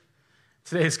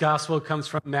Today's gospel comes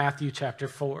from Matthew chapter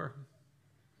 4.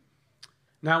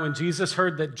 Now, when Jesus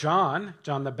heard that John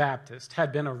the Baptist,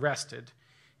 had been arrested,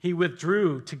 he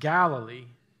withdrew to Galilee.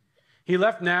 He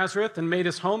left Nazareth and made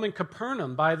his home in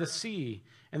Capernaum by the sea,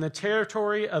 in the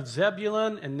territory of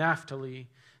Zebulun and Naphtali,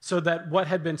 so that what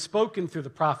had been spoken through the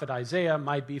prophet Isaiah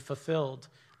might be fulfilled.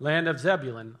 Land of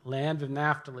Zebulun, land of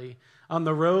Naphtali, on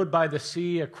the road by the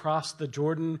sea across the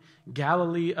Jordan,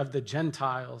 Galilee of the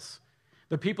Gentiles.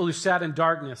 The people who sat in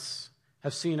darkness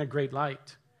have seen a great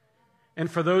light.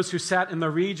 And for those who sat in the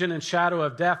region and shadow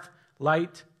of death,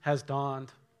 light has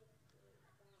dawned.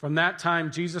 From that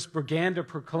time, Jesus began to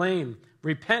proclaim,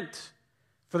 "Repent,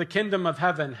 for the kingdom of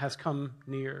heaven has come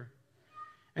near."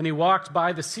 And he walked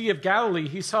by the Sea of Galilee.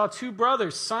 He saw two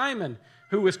brothers, Simon,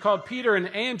 who was called Peter, and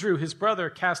Andrew, his brother,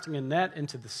 casting a net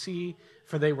into the sea,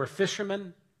 for they were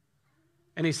fishermen.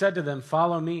 And he said to them,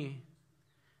 "Follow me,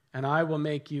 and I will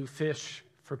make you fish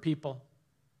for people."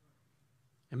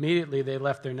 Immediately they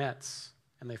left their nets,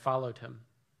 and they followed him.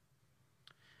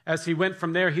 As he went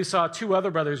from there, he saw two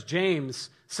other brothers, James,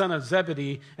 son of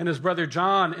Zebedee, and his brother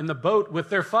John, in the boat with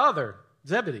their father,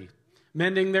 Zebedee,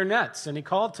 mending their nets, and he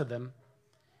called to them.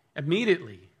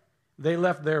 Immediately they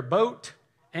left their boat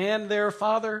and their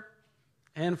father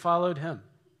and followed him.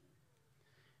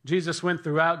 Jesus went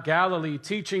throughout Galilee,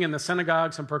 teaching in the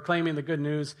synagogues and proclaiming the good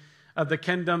news of the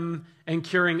kingdom and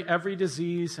curing every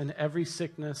disease and every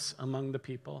sickness among the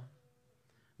people.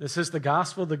 This is the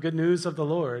gospel, the good news of the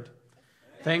Lord.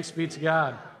 Thanks be to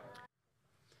God.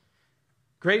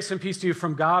 Grace and peace to you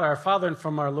from God, our Father, and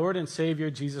from our Lord and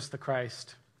Savior, Jesus the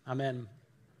Christ. Amen.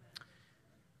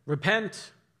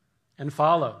 Repent and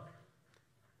follow.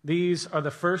 These are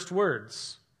the first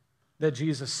words that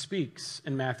Jesus speaks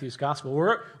in Matthew's gospel.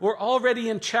 We're already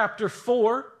in chapter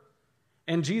 4,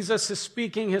 and Jesus is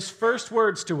speaking his first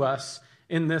words to us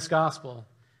in this gospel,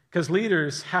 because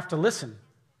leaders have to listen,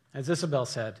 as Isabel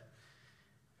said.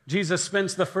 Jesus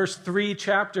spends the first 3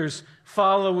 chapters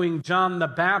following John the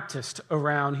Baptist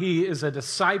around. He is a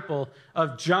disciple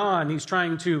of John. He's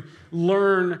trying to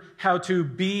learn how to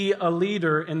be a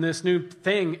leader in this new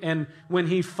thing. And when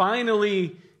he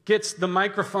finally gets the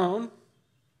microphone,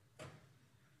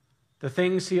 the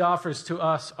things he offers to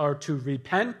us are to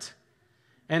repent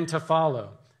and to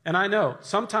follow. And I know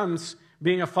sometimes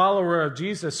being a follower of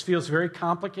Jesus feels very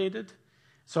complicated.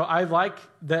 So I like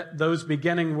that those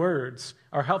beginning words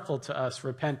are helpful to us,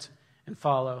 repent and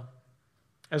follow.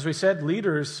 As we said,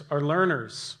 leaders are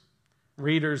learners.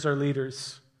 Readers are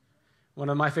leaders. One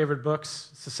of my favorite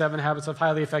books is The 7 Habits of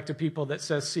Highly Effective People, that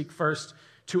says seek first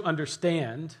to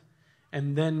understand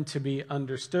and then to be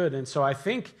understood. And so I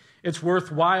think it's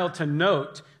worthwhile to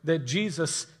note that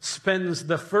Jesus spends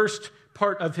the first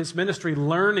part of his ministry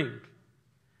learning,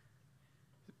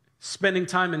 spending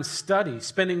time in study,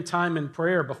 spending time in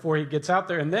prayer before he gets out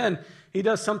there. And then he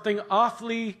does something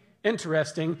awfully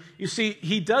interesting. You see,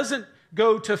 he doesn't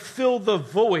go to fill the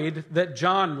void that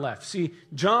John left. See,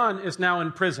 John is now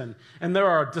in prison, and there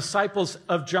are disciples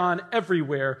of John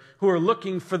everywhere who are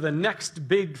looking for the next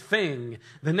big thing,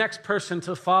 the next person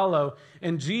to follow.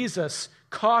 And Jesus,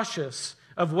 cautious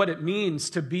of what it means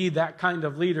to be that kind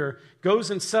of leader, goes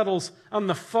and settles on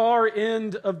the far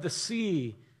end of the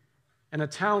sea in a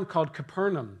town called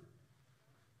Capernaum.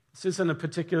 This isn't a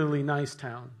particularly nice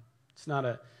town. It's not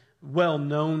a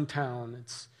well-known town.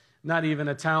 It's not even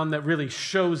a town that really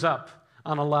shows up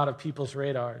on a lot of people's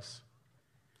radars.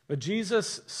 But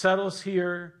Jesus settles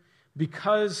here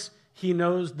because he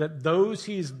knows that those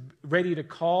he's ready to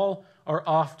call are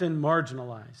often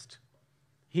marginalized.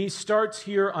 He starts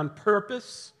here on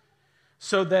purpose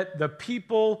so that the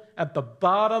people at the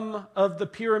bottom of the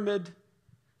pyramid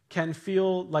can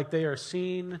feel like they are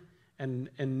seen and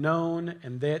known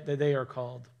and that they are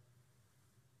called.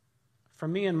 For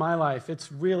me in my life,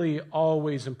 it's really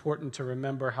always important to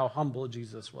remember how humble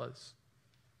Jesus was.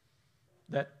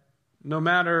 That no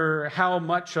matter how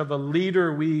much of a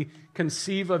leader we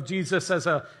conceive of Jesus as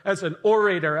an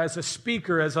orator, as a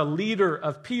speaker, as a leader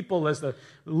of people, as the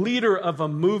leader of a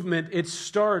movement, it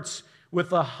starts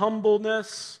with a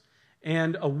humbleness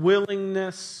and a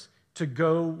willingness to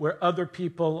go where other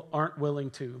people aren't willing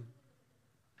to.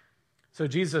 So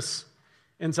Jesus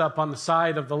ends up on the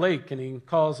side of the lake, and he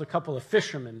calls a couple of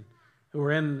fishermen who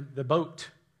are in the boat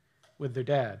with their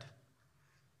dad.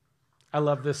 I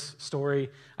love this story.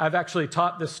 I've actually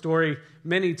taught this story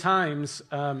many times.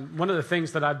 One of the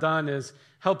things that I've done is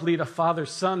help lead a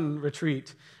father-son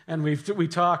retreat, and we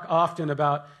talk often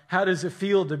about how does it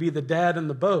feel to be the dad in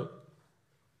the boat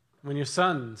when your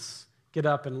sons get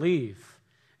up and leave.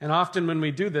 And often when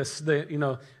we do this,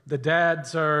 the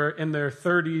dads are in their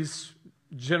 30s,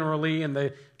 generally, and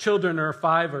the children are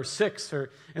 5 or 6,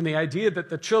 and the idea that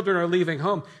the children are leaving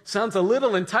home sounds a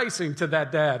little enticing to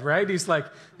that dad, right? He's like,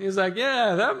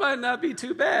 yeah, that might not be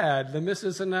too bad. The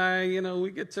missus and I,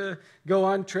 we get to go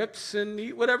on trips and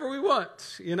eat whatever we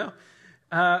want,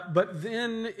 But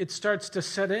then it starts to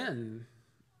set in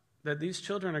that these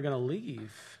children are going to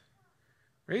leave.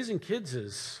 Raising kids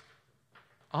is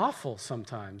awful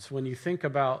sometimes when you think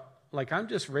about, I'm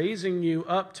just raising you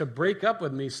up to break up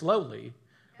with me slowly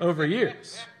over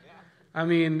years. I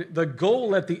mean, the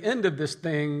goal at the end of this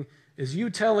thing is you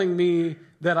telling me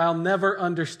that I'll never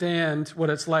understand what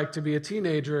it's like to be a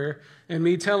teenager, and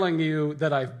me telling you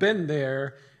that I've been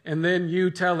there, and then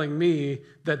you telling me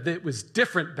that it was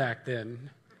different back then.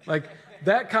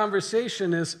 That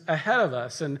conversation is ahead of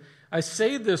us. And I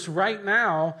say this right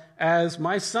now as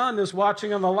my son is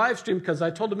watching on the live stream, because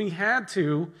I told him he had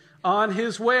to, on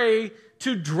his way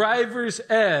to driver's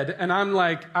ed. And I'm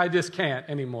like, I just can't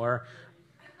anymore.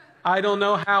 I don't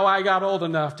know how I got old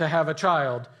enough to have a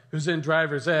child who's in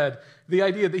driver's ed. The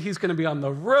idea that he's going to be on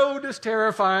the road is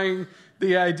terrifying.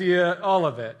 The idea, all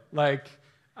of it.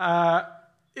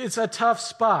 It's a tough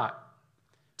spot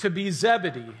to be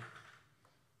Zebedee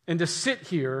and to sit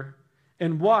here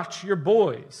and watch your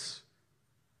boys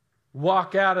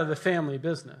walk out of the family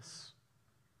business.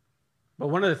 But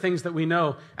one of the things that we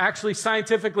know, actually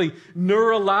scientifically,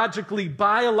 neurologically,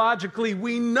 biologically,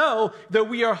 we know that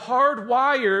we are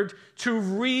hardwired to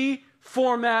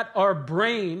reformat our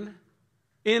brain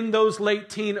in those late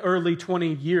teen, early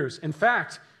 20 years. In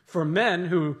fact, for men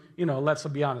who, let's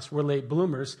be honest, we're late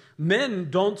bloomers, men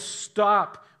don't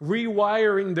stop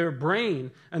rewiring their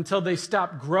brain until they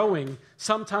stop growing,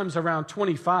 sometimes around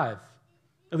 25,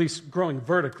 at least growing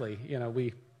vertically.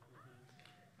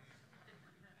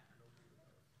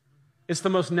 It's the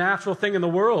most natural thing in the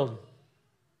world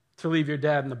to leave your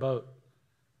dad in the boat.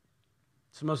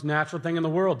 It's the most natural thing in the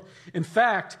world. In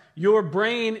fact, your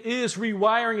brain is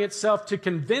rewiring itself to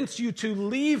convince you to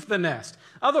leave the nest.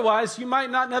 Otherwise, you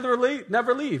might not never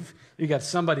leave. You got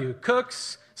somebody who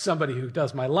cooks, somebody who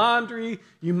does my laundry.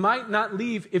 You might not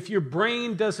leave if your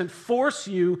brain doesn't force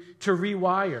you to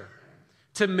rewire,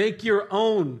 to make your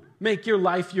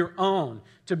life your own,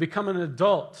 to become an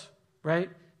adult, right?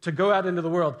 To go out into the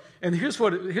world. And here's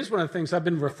one of the things I've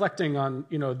been reflecting on,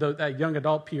 that young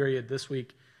adult period this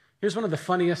week. Here's one of the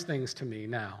funniest things to me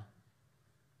now.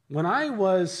 When I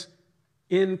was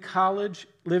in college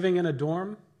living in a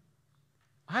dorm,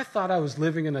 I thought I was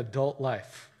living an adult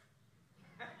life.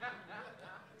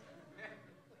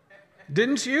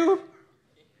 Didn't you?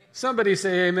 Somebody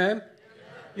say amen.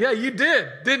 Yeah, you did,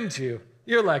 didn't you?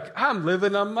 You're like, I'm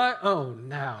living on my own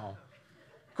now.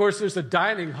 Of course, there's a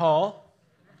dining hall,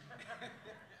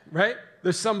 right?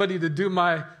 There's somebody to do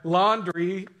my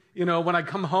laundry. When I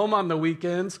come home on the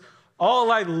weekends, all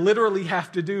I literally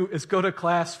have to do is go to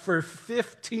class for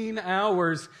 15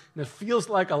 hours, and it feels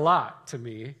like a lot to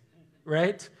me,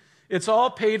 right? It's all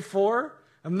paid for.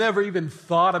 I've never even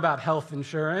thought about health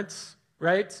insurance,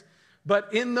 right?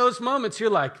 But in those moments, you're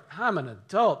like, I'm an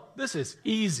adult. This is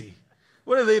easy.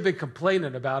 What have they been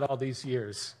complaining about all these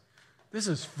years? This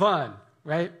is fun,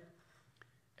 right?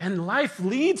 And life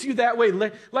leads you that way.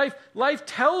 Life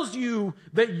tells you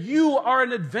that you are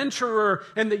an adventurer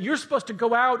and that you're supposed to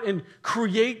go out and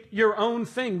create your own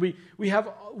thing. We have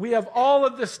all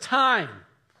of this time.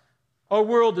 Our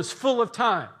world is full of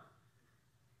time.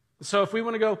 So if we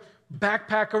want to go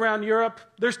backpack around Europe,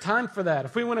 there's time for that.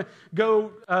 If we want to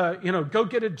go, go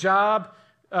get a job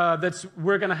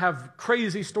we're going to have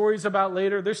crazy stories about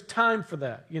later, there's time for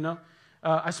that.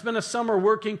 I spent a summer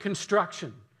working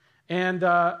construction. And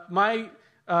my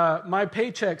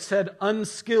paycheck said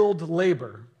unskilled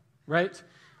labor, right?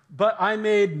 But I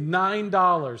made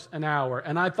 $9 an hour,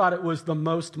 and I thought it was the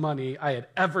most money I had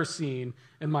ever seen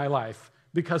in my life,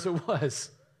 because it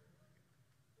was.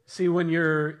 See, when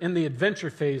you're in the adventure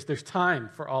phase, there's time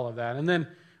for all of that. And then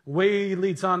way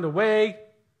leads on to way.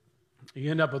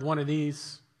 You end up with one of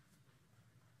these.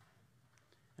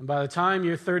 And by the time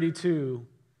you're 32,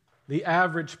 the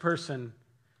average person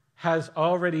has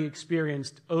already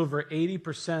experienced over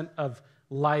 80% of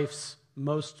life's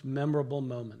most memorable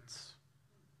moments.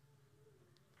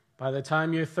 By the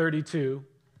time you're 32,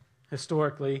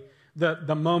 historically,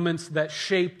 the moments that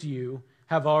shaped you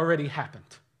have already happened.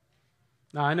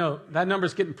 Now, I know that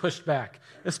number's getting pushed back,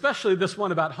 especially this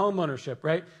one about home ownership,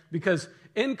 right? Because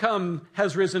income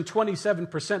has risen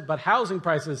 27%, but housing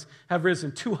prices have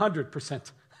risen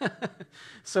 200%.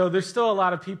 So there's still a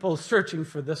lot of people searching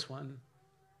for this one.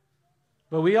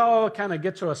 But we all kind of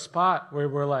get to a spot where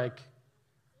we're like,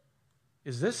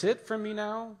 is this it for me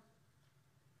now?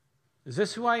 Is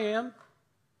this who I am?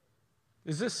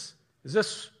 Is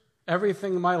this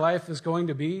everything my life is going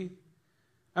to be?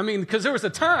 I mean, because there was a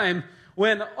time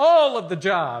when all of the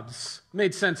jobs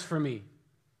made sense for me.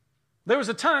 There was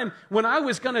a time when I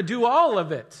was going to do all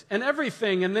of it and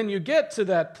everything, and then you get to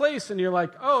that place and you're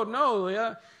like, oh, no,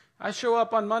 yeah, I show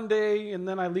up on Monday, and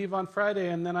then I leave on Friday,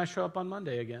 and then I show up on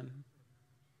Monday again.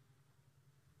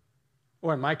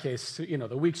 Or in my case,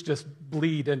 the weeks just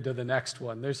bleed into the next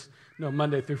one. There's no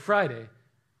Monday through Friday.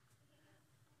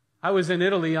 I was in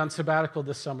Italy on sabbatical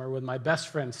this summer with my best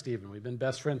friend, Stephen. We've been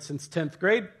best friends since 10th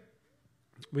grade.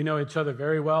 We know each other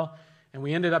very well, and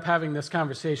we ended up having this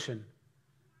conversation.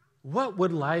 What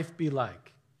would life be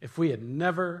like if we had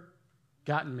never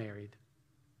gotten married?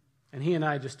 And he and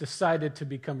I just decided to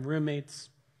become roommates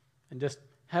and just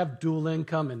have dual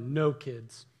income and no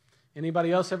kids.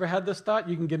 Anybody else ever had this thought?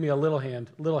 You can give me a little hand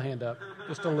up,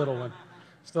 just a little one.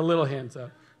 Just a little hands up.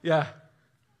 Yeah.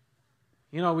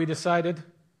 We decided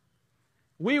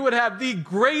we would have the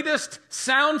greatest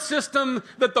sound system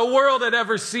that the world had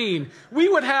ever seen. We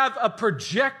would have a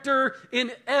projector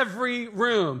in every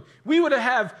room. We would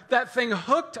have that thing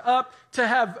hooked up to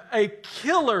have a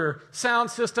killer sound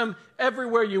system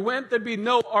everywhere you went. There'd be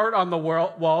no art on the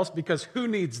walls, because who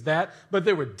needs that? But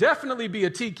there would definitely be a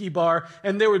tiki bar,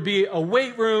 and there would be a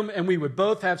weight room, and we would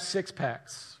both have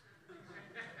six-packs.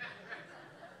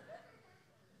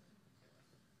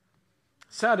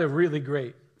 Sounded really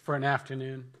great for an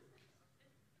afternoon,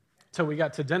 till we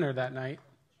got to dinner that night.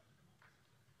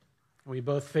 We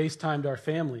both FaceTimed our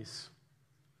families.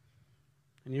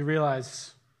 And you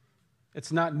realize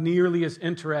it's not nearly as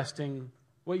interesting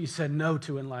what you said no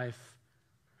to in life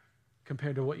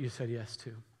compared to what you said yes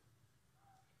to.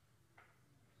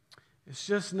 It's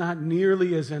just not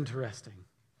nearly as interesting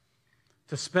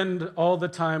to spend all the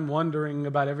time wondering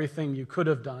about everything you could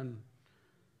have done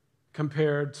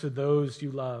compared to those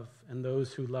you love and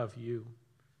those who love you.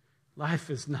 Life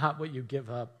is not what you give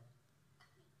up.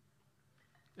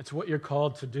 It's what you're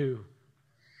called to do.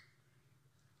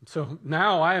 So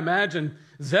now I imagine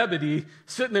Zebedee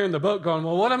sitting there in the boat going,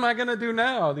 well, what am I going to do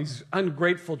now? These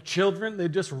ungrateful children, they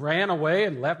just ran away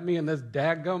and left me in this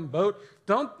daggum boat.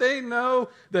 Don't they know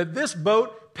that this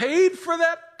boat paid for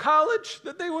that college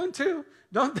that they went to?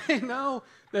 Don't they know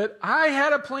that I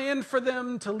had a plan for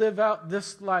them to live out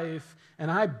this life? And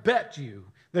I bet you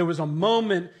there was a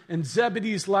moment in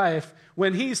Zebedee's life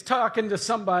when he's talking to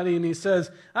somebody and he says,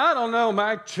 I don't know,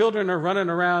 my children are running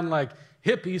around like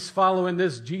hippies following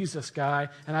this Jesus guy.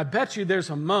 And I bet you there's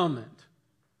a moment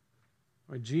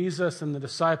where Jesus and the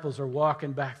disciples are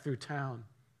walking back through town.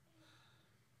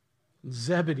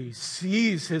 Zebedee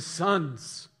sees his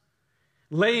sons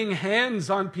laying hands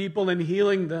on people and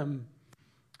healing them.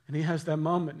 And he has that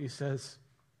moment and he says,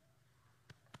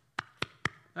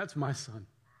 that's my son.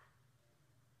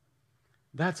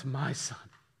 That's my son.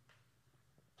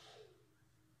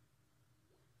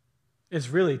 It's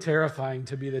really terrifying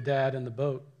to be the dad in the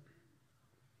boat.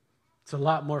 It's a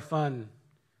lot more fun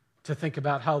to think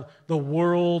about how the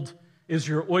world is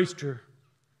your oyster.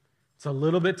 It's a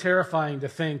little bit terrifying to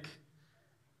think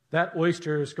that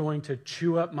oyster is going to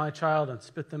chew up my child and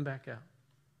spit them back out.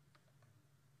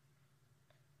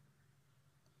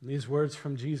 And these words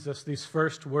from Jesus, these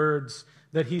first words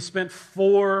that he spent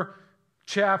 4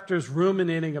 chapters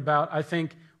ruminating about, I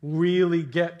think really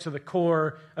get to the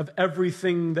core of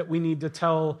everything that we need to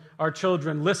tell our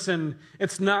children. Listen,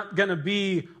 it's not going to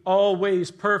be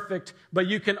always perfect, but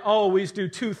you can always do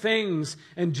 2 things,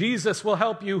 and Jesus will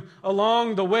help you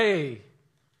along the way.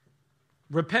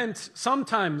 Repent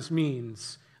sometimes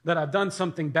means that I've done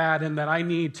something bad and that I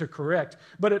need to correct,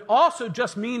 but it also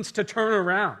just means to turn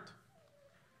around.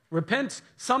 Repent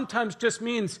sometimes just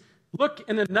means look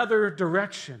in another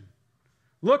direction.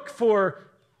 Look for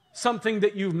something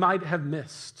that you might have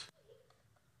missed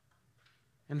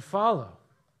and follow.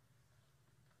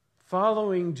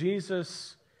 Following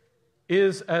Jesus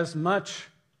is as much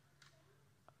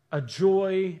a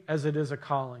joy as it is a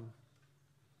calling.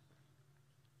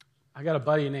 I got a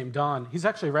buddy named Don. He's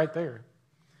actually right there.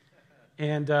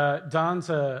 And Don's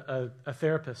a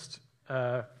therapist,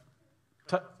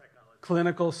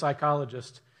 clinical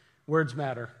psychologist. Words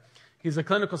matter. He's a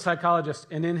clinical psychologist,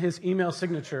 and in his email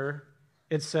signature,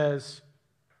 it says,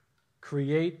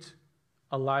 create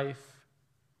a life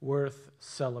worth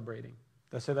celebrating.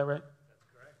 Did I say that right? That's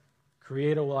correct.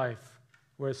 Create a life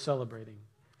worth celebrating.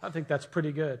 I think that's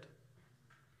pretty good.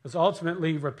 Because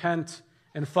ultimately, repent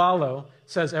and follow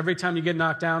says every time you get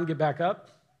knocked down, get back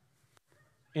up.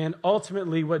 And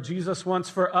ultimately, what Jesus wants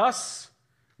for us,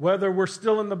 whether we're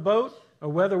still in the boat or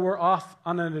whether we're off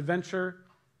on an adventure,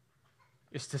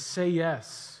 is to say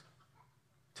yes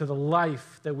to the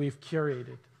life that we've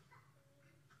curated.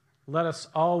 let us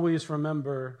always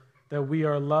remember that we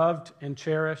are loved and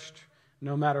cherished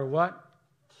no matter what.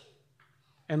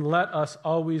 And let us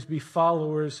always be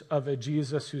followers of a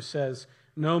Jesus who says,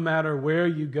 no matter where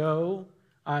you go,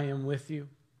 I am with you.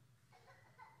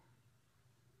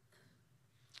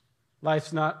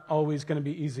 Life's not always going to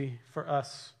be easy for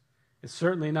us. It's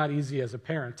certainly not easy as a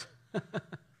parent.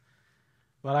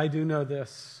 But I do know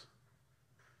this.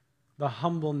 The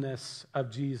humbleness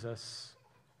of Jesus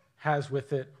has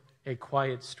with it a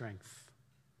quiet strength.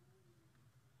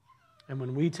 And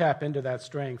when we tap into that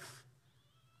strength,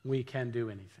 we can do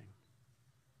anything.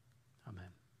 Amen.